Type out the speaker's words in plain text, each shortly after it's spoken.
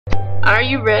Are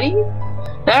you ready?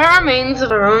 There are remains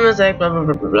of a Roman mosaic, blah blah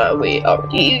blah blah blah. We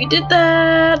already did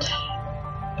that.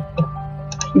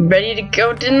 Ready to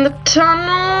go in the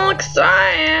tunnel? 'Cause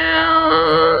I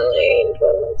am.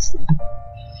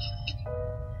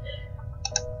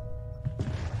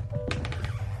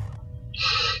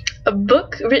 A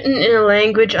book written in a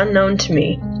language unknown to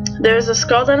me. There is a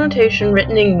scrawled annotation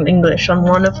written in English on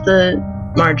one of the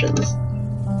margins.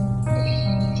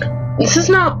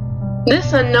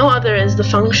 This and no other is the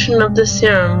function of the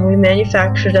serum we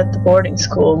manufactured at the boarding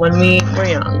school when we were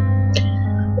young.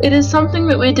 It is something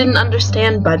that we didn't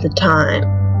understand by that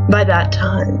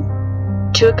time.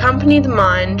 To accompany the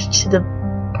mind to the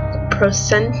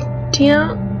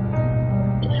proscenium?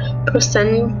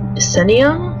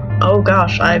 Oh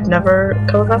gosh, I've never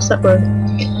come across that word.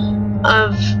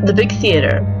 Of the big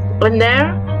theater. And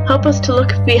there, help us to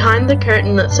look behind the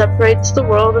curtain that separates the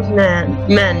world of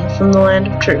men from the land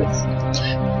of truth.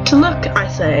 To look, I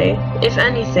say, if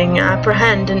anything,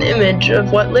 apprehend an image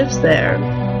of what lives there.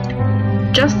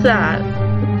 Just that.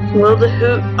 Will the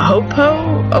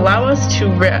Hopo allow us to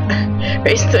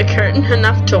raise the curtain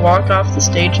enough to walk off the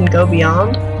stage and go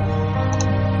beyond?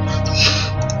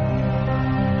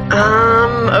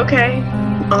 Okay.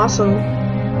 Awesome.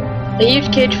 A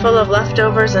huge cage full of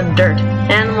leftovers and dirt.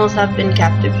 Animals have been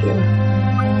captive here.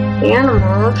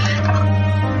 Animals?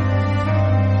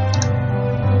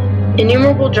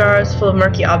 Innumerable jars full of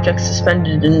murky objects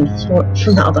suspended in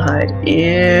formaldehyde.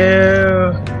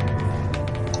 Ew.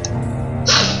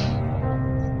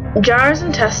 Jars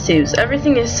and test tubes.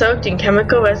 Everything is soaked in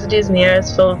chemical residues and the air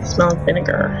is filled with the smell of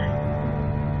vinegar.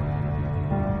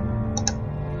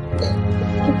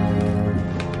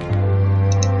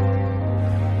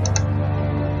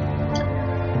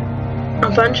 A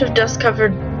bunch of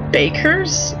dust-covered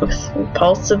bakers with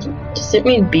repulsive. Does it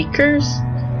mean beakers?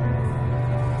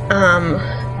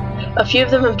 A few of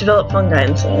them have developed fungi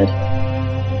inside.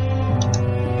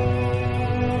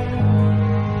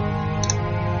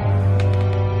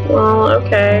 Well,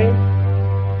 okay.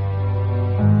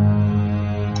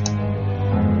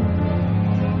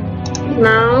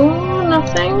 No,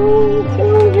 nothing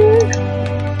in here.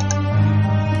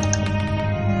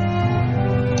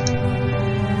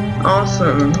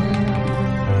 Awesome.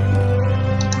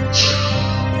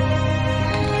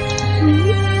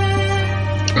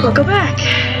 I'll go back.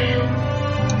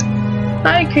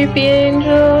 Bye, creepy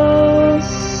angels.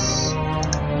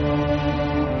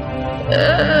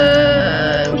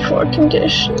 For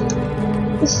conditions.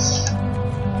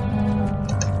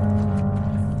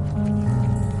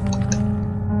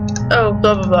 Oh,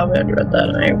 blah blah blah. We already read that.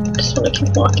 I just want to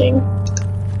keep walking.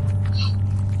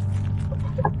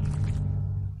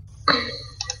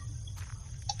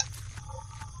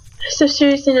 Is there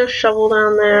seriously no shovel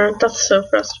down there? That's so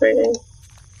frustrating.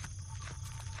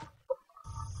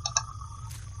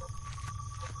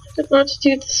 I don't know what to do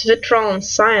with this vitriol and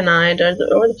cyanide or the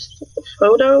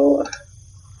photo.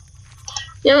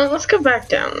 You know, let's go back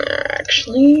down there,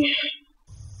 actually.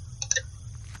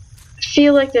 I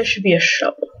feel like there should be a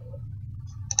shovel.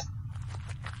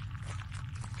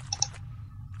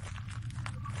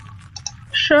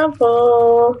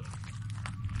 Shovel.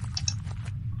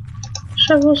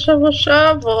 Shovel, shovel,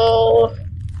 shovel.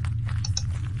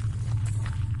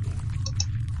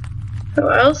 How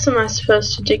else am I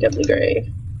supposed to dig up the grave?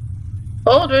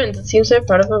 Old ruins, it seems they're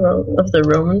part of the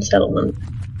Roman settlement.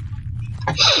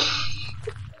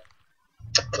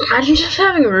 Imagine just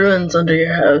having ruins under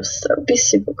your house. That would be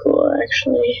super cool,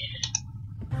 actually.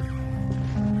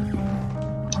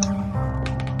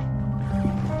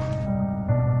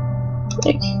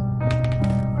 Like,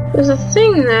 there's a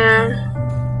thing there.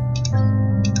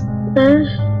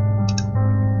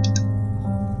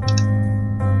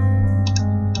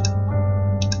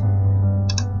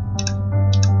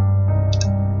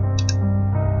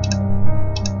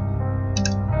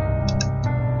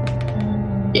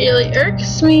 Really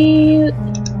irks me.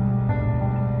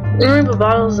 Innumerable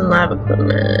bottles and lab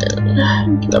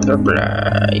equipment. Blah blah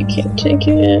blah. You can't take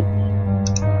it.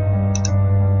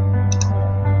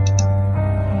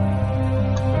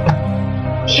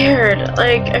 Weird.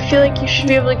 Like, I feel like you should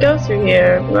be able to go through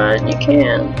here, but you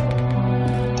can't.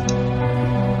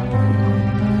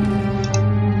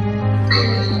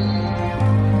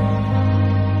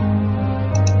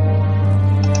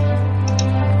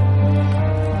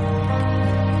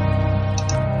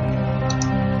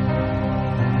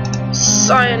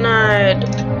 Cyanide.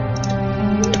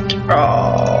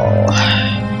 Oh.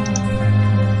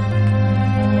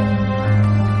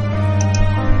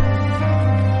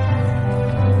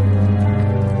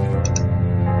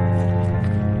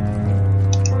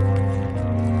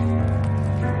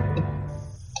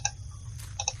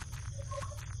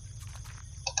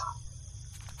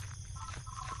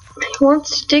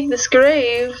 wants to dig this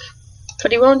grave,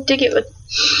 but he won't dig it with...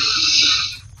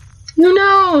 Who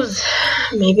knows?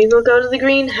 Maybe we'll go to the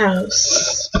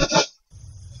greenhouse.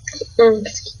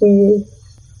 Excuse me.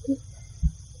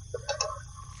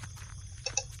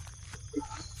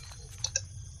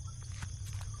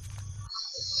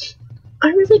 I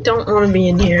really don't want to be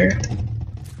in here.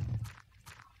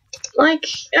 Like,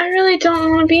 I really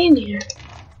don't want to be in here.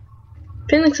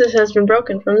 Phoenix's has been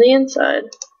broken from the inside.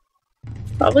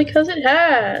 Probably because it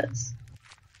has.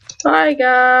 Bye,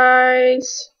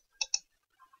 guys.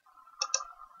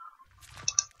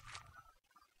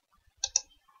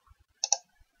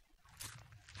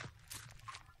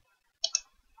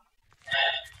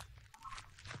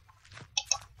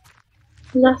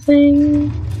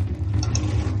 Nothing.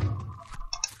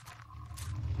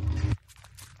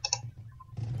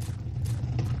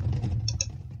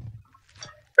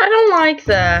 I don't like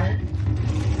that.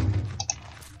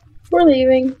 We're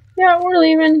leaving. Yeah, we're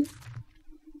leaving.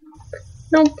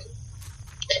 Nope.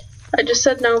 I just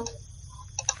said no.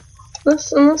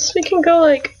 Unless we can go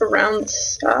like around the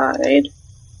side.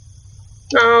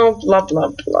 Oh, blah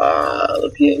blah blah.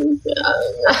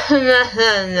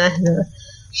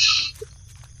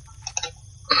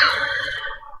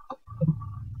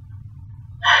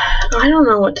 I don't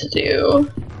know what to do.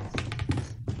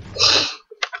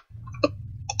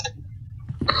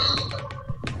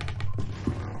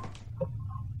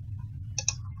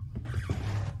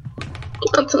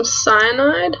 Want some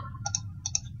cyanide?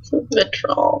 Some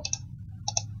vitriol.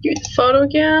 Give me the photo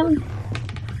again.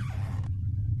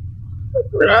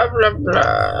 Blah blah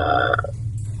blah.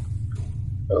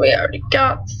 We already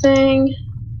got the thing.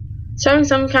 He's having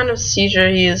some kind of seizure.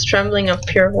 He is trembling of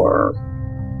pure horror.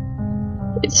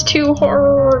 It's too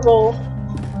horrible.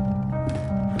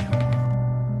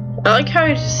 I like how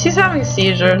he's having a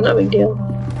seizure. No big deal.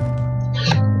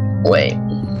 Wait.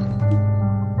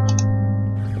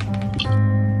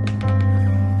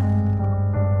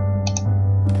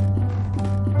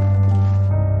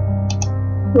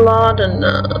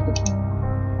 Laudanum.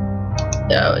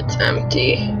 Oh, it's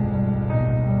empty.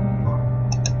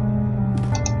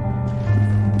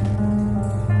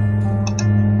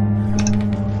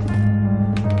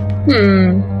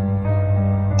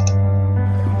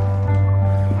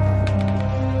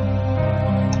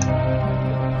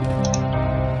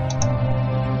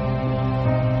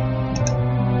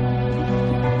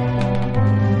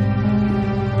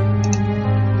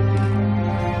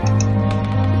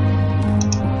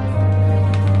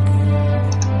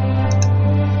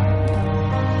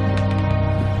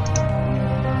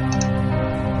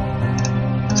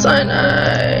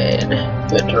 Cyanide,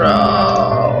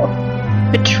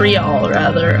 vitriol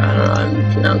rather. I don't know,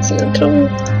 I'm pronouncing it totally.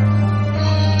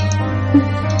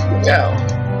 Oh.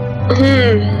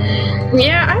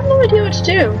 Yeah, I have no idea what to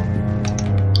do.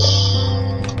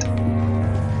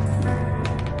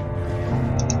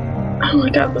 Oh my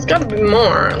god, there's gotta be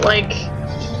more. Like.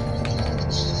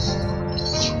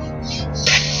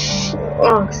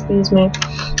 Oh, excuse me.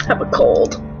 I have a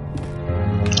cold.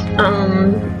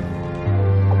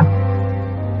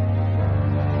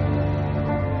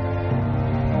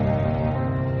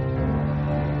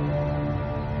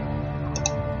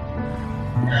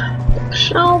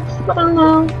 Shelf, I don't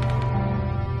know.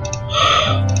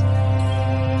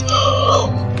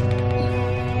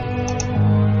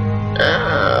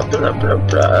 Blah blah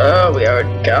blah. We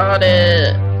already got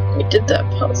it. We did that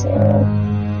puzzle.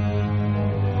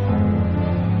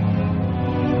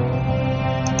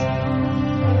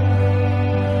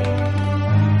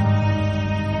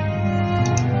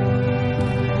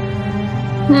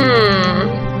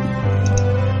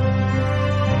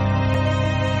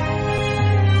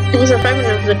 These are 5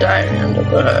 minutes of the diary under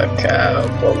the cow,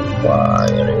 blah blah blah. I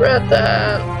already read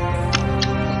that.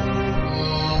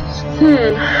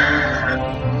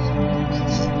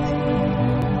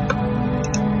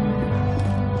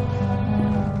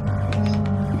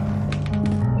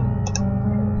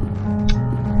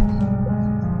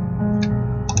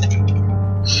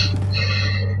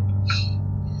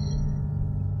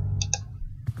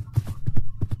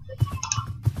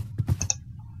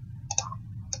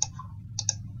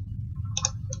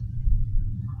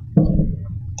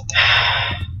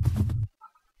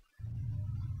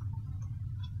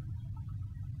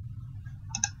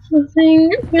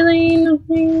 Nothing, really,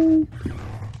 nothing.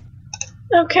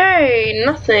 Okay,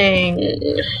 nothing.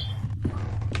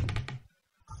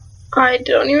 I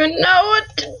don't even know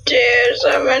what to do,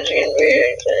 so much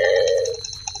confusion.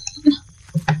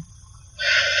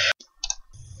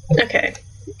 Okay,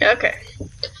 okay.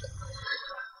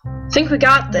 I think we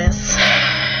got this.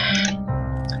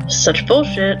 Such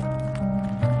bullshit.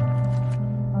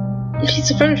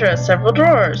 piece of furniture has several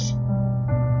drawers.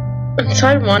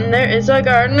 Inside one there is a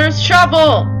gardener's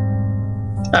shovel!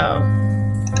 Oh.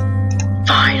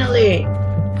 Finally!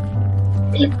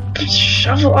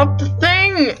 Shovel up the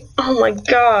thing! Oh my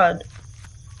god.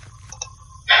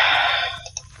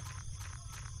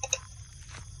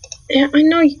 Yeah, I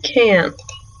know you can't.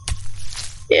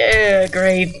 Yeah,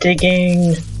 grave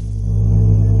digging.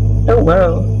 Oh,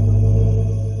 whoa.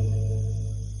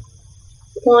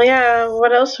 Well, yeah,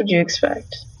 what else would you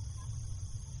expect?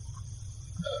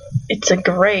 It's a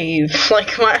grave.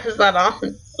 Like, why is that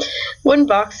on? Wooden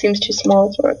box seems too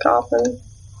small for a coffin.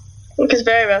 Look is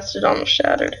very rusted, almost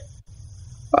shattered.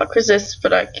 Lock resists,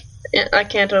 but I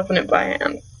can't open it by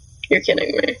hand. You're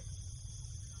kidding me.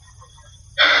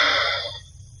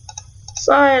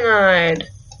 Cyanide.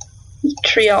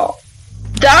 Triol.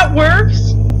 That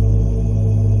works?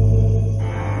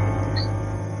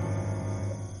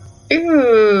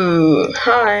 Ooh,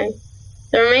 hi.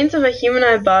 The remains of a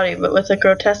humanoid body, but with a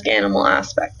grotesque animal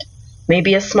aspect.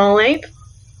 Maybe a small ape?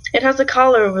 It has a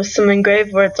collar with some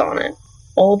engraved words on it.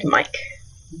 Old Mike.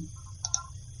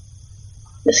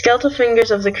 The skeletal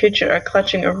fingers of the creature are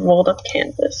clutching a rolled up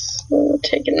canvas. Oh,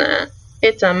 taking that.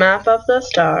 It's a map of the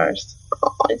stars.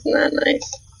 Oh, isn't that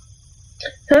nice?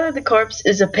 Under the corpse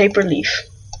is a paper leaf.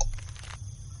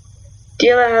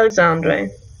 Dear Alexandre,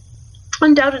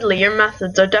 undoubtedly your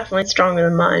methods are definitely stronger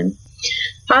than mine.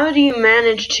 How do you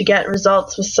manage to get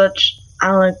results with such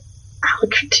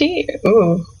alacrity?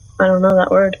 Ooh, I don't know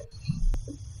that word.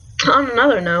 On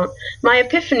another note, my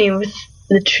epiphany with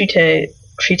the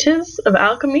treatise of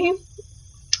alchemy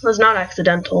was not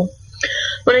accidental.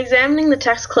 When examining the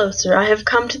text closer, I have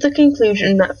come to the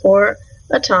conclusion that for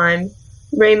a time,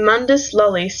 Raymundus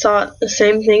Lully sought the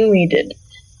same thing we did.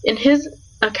 In his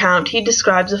account, he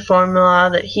describes a formula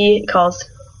that he calls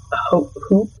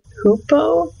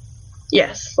hoopoe?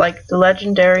 Yes, like the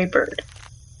legendary bird.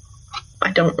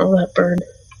 I don't know that bird.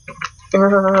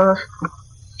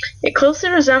 It closely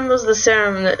resembles the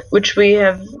serum which we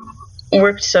have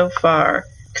worked so far,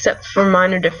 except for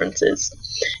minor differences.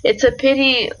 It's a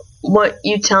pity what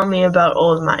you tell me about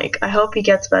old Mike. I hope he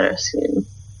gets better soon.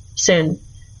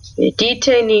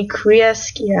 Vedite ni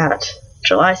quiesciat,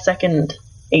 July 2nd,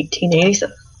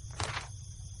 1887.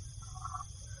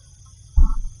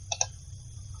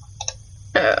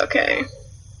 Okay,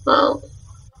 well.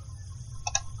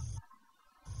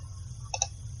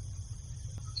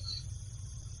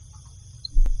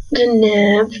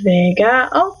 Deneb Vega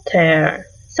Altair.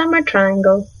 Summer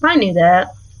Triangle. I knew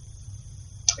that.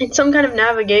 It's some kind of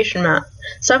navigation map.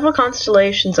 Several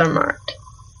constellations are marked.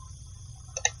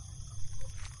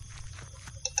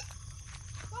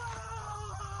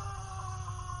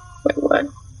 Wait, what?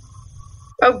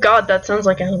 Oh god, that sounds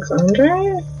like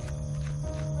Alexandria?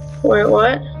 Wait,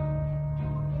 what?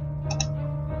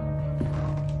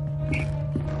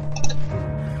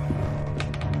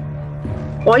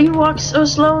 Why you walk so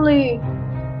slowly?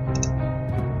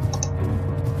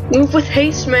 Move with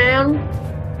haste, man.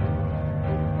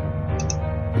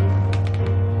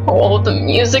 Oh, the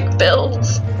music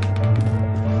builds.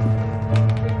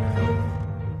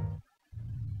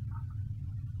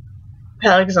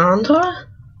 Alexandra?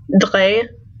 Dre?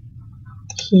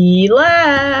 He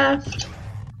left.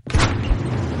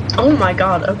 Oh my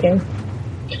god, okay.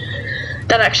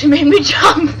 That actually made me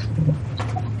jump.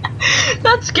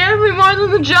 That scared me more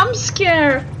than the jump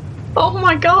scare. Oh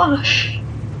my gosh.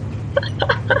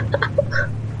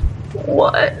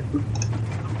 What?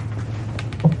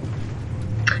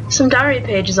 Some diary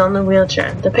pages on the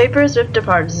wheelchair. The paper is ripped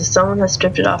apart as if someone has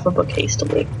stripped it off a book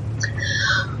hastily.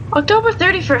 October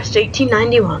 31st,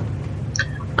 1891.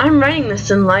 I'm writing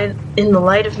this in the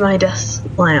light of my desk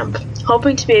lamp,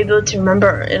 hoping to be able to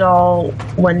remember it all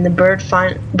when the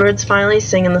birds finally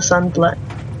sing and the sun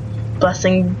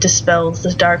blessing dispels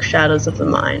the dark shadows of the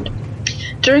mind.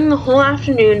 During the whole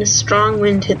afternoon, a strong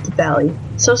wind hit the valley,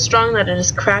 so strong that it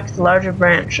has cracked the larger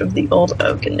branch of the old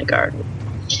oak in the garden.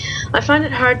 I find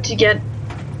it hard to get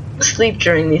sleep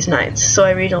during these nights, so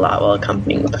I read a lot while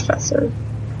accompanying the professor.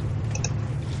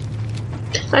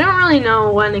 I don't really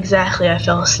know when exactly I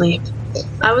fell asleep.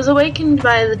 I was awakened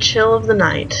by the chill of the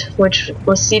night, which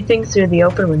was seeping through the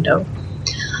open window.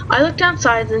 I looked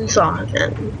outside and saw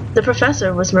him. The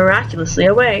professor was miraculously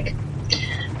awake.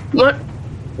 What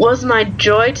was my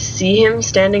joy to see him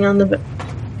standing on the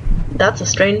That's a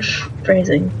strange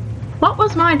phrasing. What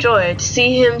was my joy to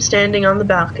see him standing on the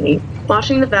balcony,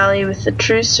 watching the valley with a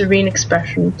true serene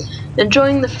expression,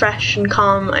 enjoying the fresh and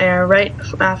calm air right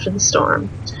after the storm.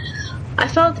 I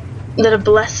felt that a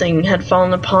blessing had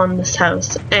fallen upon this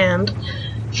house, and,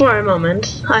 for a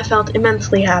moment, I felt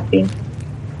immensely happy.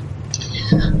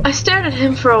 I stared at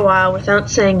him for a while without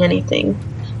saying anything,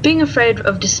 being afraid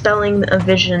of dispelling a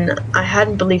vision I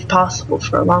hadn't believed possible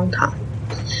for a long time.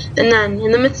 And then,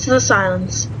 in the midst of the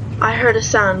silence, I heard a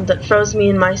sound that froze me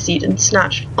in my seat and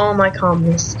snatched all my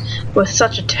calmness with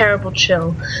such a terrible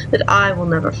chill that I will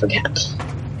never forget.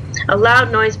 A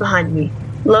loud noise behind me,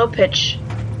 low-pitched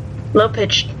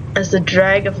as the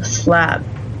drag of a slab.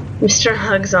 Mr.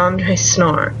 Alexandre's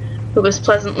snore, who was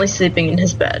pleasantly sleeping in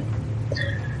his bed.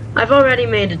 I've already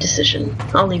made a decision.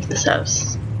 I'll leave this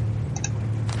house.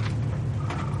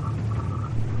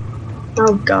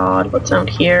 Oh God, what's out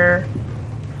here?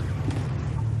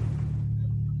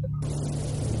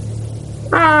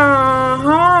 Oh,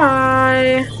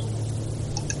 hi!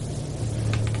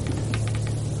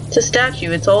 It's a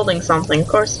statue. It's holding something. Of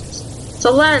course, it's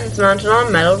a lens mounted on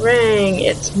a metal ring.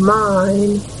 It's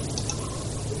mine.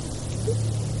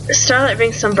 The starlight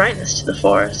brings some brightness to the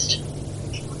forest.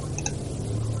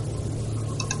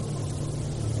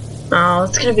 Oh,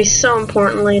 it's gonna be so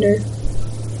important later.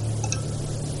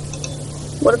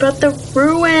 What about the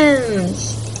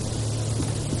ruins?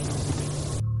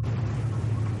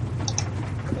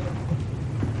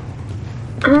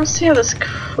 I don't see how this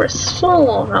crystal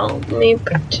will help me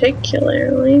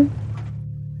particularly.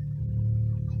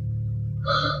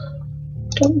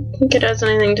 Don't think it has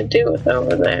anything to do with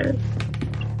over there.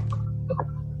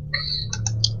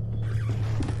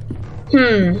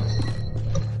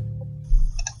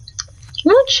 I'm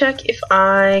gonna check if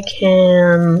I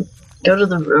can go to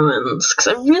the ruins, because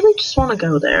I really just want to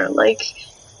go there. Like,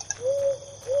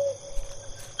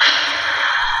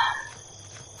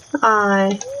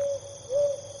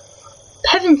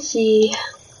 Pevensey.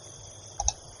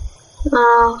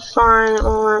 Oh, fine, it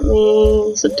won't let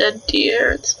me. It's a dead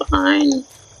deer, it's fine.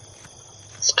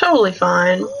 It's totally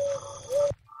fine.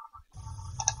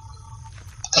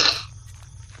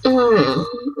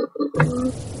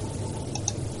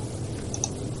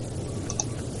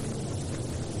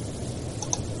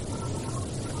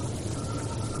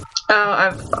 Oh,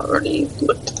 I've already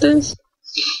looked at this.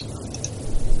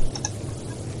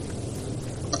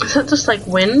 Is that just like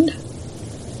wind?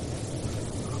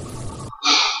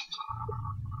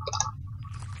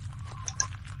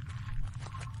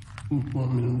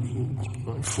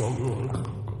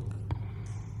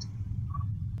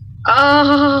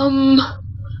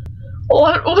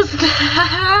 What was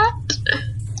that?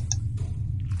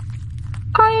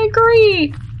 I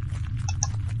agree.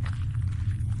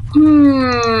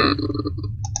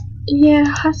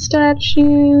 Yeah,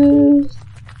 statues.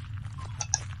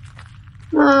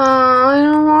 Oh, I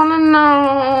don't want to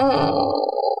know.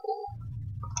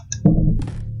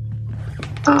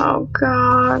 Oh,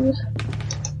 God.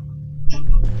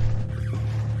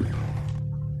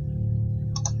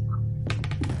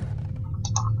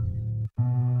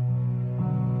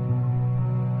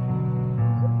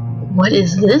 What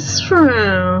is this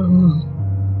from?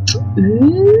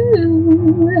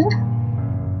 Ooh.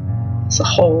 It's a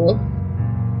hole.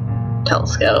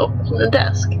 Telescope and a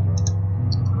desk.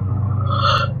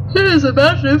 It is a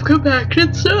massive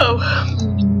compacted snow.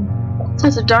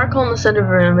 There's a dark hole in the center of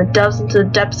the room. It delves into the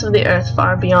depths of the earth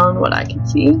far beyond what I can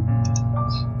see.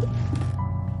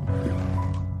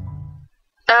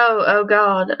 Oh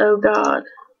God, oh God.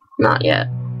 Not yet.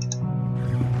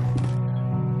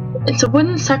 It's a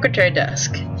wooden secretary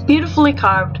desk. It's beautifully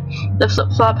carved. The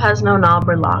flip-flop has no knob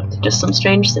or lock, just some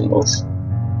strange symbols.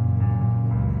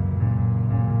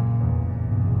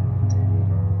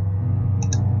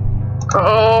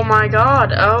 Oh my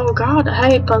God, oh God,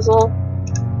 hey puzzle.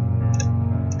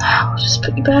 I'll just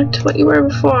put you back to what you were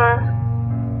before.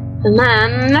 And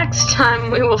then, next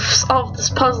time we will solve this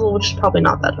puzzle, which is probably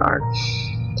not that hard.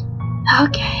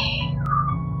 Okay.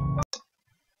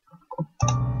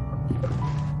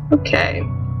 Okay.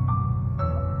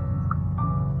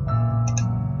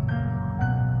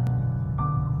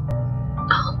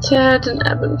 Altered and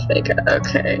Ebon figure.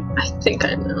 Okay, I think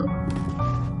I know.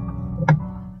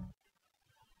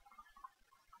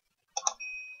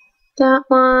 That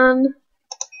one.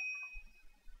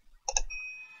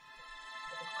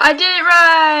 I did it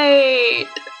right!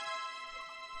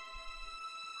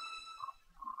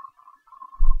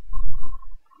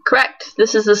 Correct.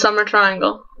 This is the summer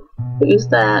triangle. Who's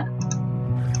that?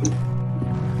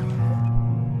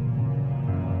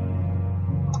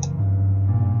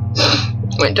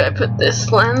 Wait, do I put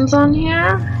this lens on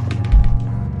here?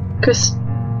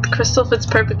 Crystal fits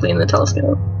perfectly in the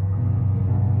telescope.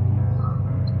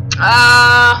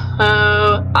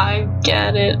 Oh, I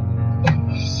get it.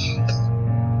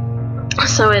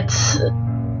 So it's...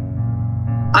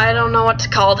 I don't know what to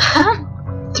call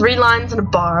that. 3 lines in a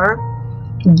bar.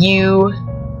 U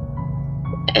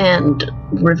and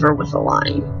river with a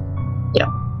line. Yep,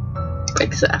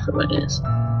 exactly what it is.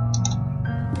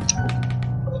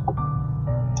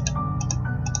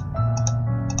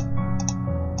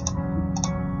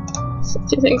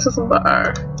 Two things with a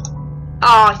bar.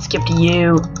 Oh, I skipped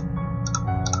you.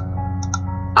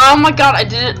 Oh my god, I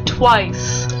did it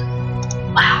twice.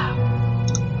 Wow.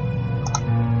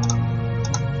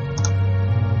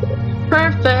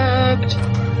 Perfect.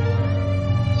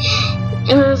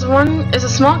 There's a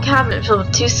small cabinet filled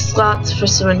with 2 slots for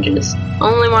syringes.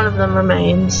 Only one of them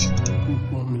remains.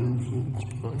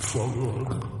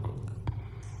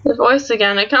 The voice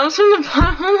again. It comes from the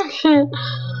bottom of the pit.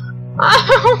 I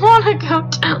don't want to go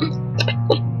down the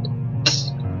pit.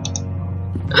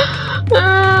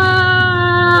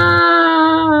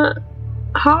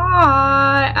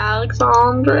 Hi,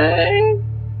 Alexandre.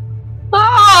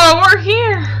 Oh, we're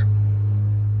here.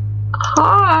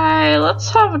 Hi, let's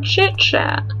have a chit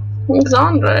chat.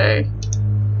 Alexandre.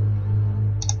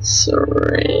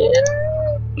 Syringe.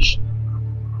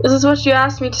 This is what you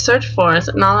asked me to search for, is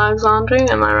it not,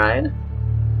 Alexandre? Am I right?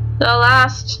 The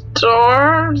last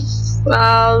doors?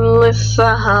 Listen.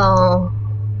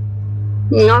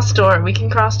 Last door, we can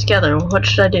cross together. What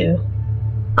should I do?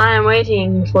 I am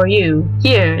waiting for you,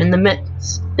 here, in the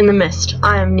mist.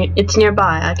 It's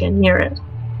nearby, I can hear it.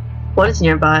 What is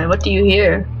nearby? What do you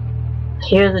hear? I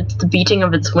hear the beating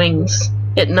of its wings.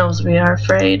 It knows we are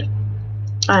afraid.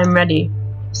 I am ready.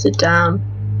 Sit down.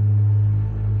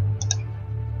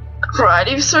 A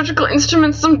variety of surgical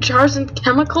instruments, some jars and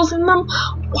chemicals in them?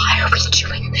 Why are we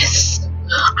doing this?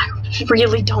 I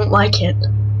really don't like it.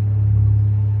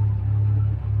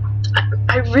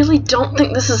 I really don't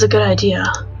think this is a good idea.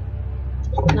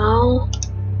 No.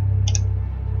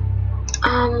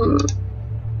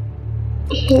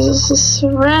 Here's a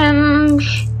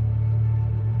syringe.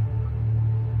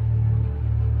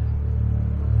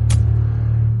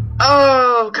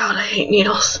 Oh god, I hate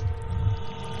needles.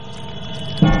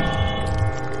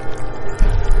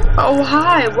 Oh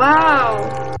hi,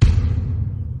 wow.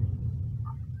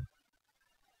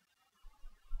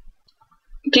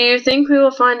 Do you think we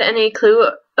will find any clue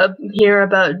up here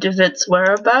about David's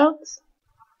whereabouts?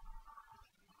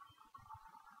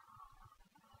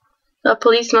 The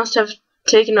police must have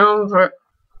taken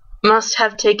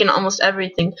almost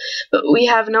everything, but we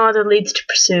have no other leads to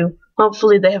pursue.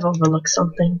 Hopefully they have overlooked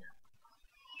something.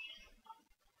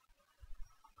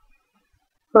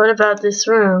 What about this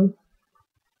room?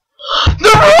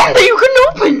 The room that you can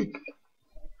open!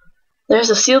 There's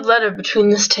a sealed letter between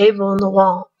this table and the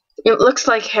wall. It looks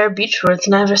like Herr Beechworth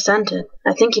never sent it.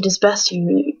 I think it is best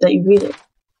that you read it.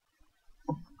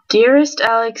 Dearest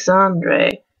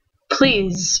Alexandre,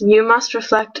 please, you must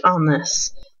reflect on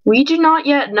this. We do not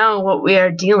yet know what we are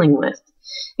dealing with.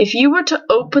 If you were to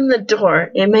open the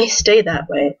door, it may stay that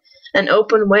way, an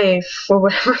open way for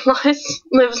whatever lives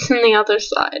in the other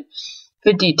side.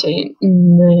 Vidite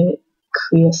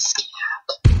Nequiescat.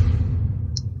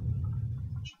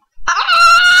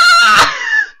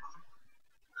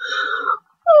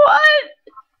 What?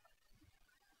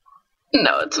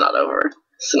 No, it's not over.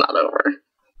 It's not over.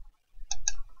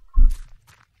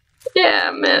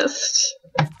 Yeah, missed.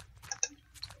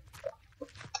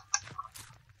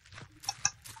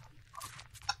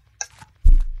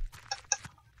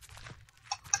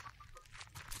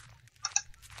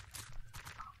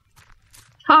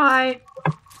 Hi.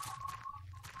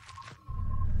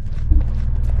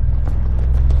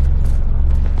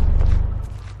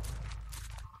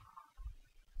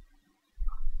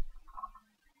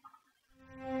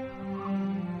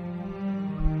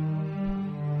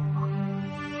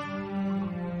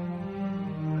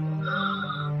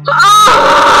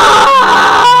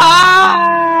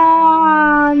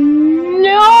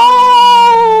 No!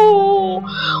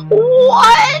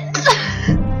 What?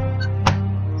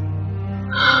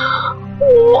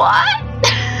 What?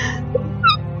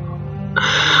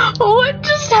 What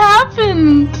just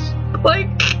happened?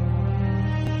 Like,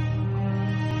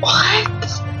 what?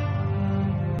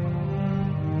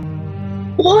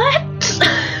 What?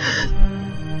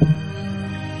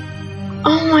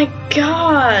 Oh my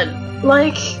god.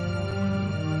 Like,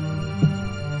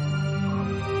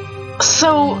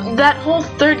 so that whole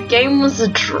third game was a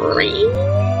dream?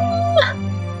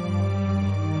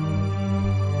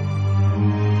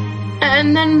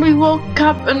 And then we woke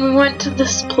up and we went to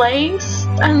this place?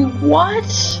 And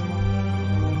what?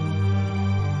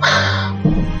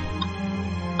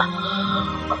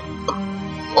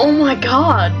 Oh my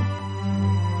god.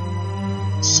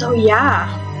 So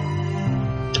yeah.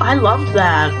 I loved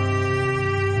that.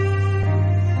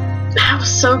 That was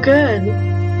so good.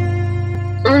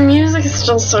 The music is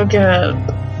still so good.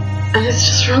 And it's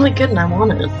just really good and I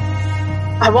want it.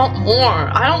 I want more.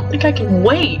 I don't think I can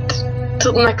wait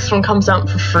till the next one comes out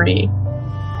for free.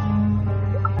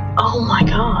 Oh my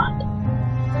god.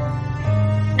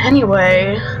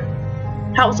 Anyway,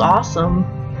 that was awesome.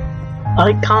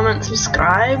 Like, comment,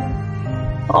 subscribe,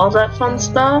 all that fun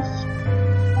stuff.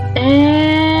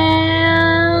 And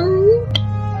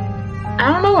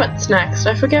I don't know what's next.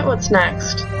 I forget what's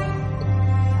next.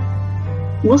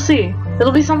 We'll see.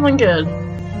 It'll be something good.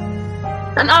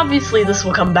 And obviously this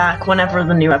will come back whenever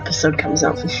the new episode comes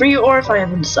out for free, or if I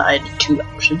ever decide to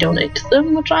actually donate to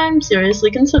them, which I'm seriously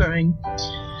considering.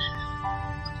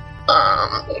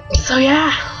 So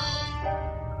yeah.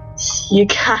 See you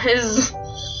guys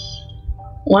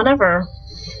whenever.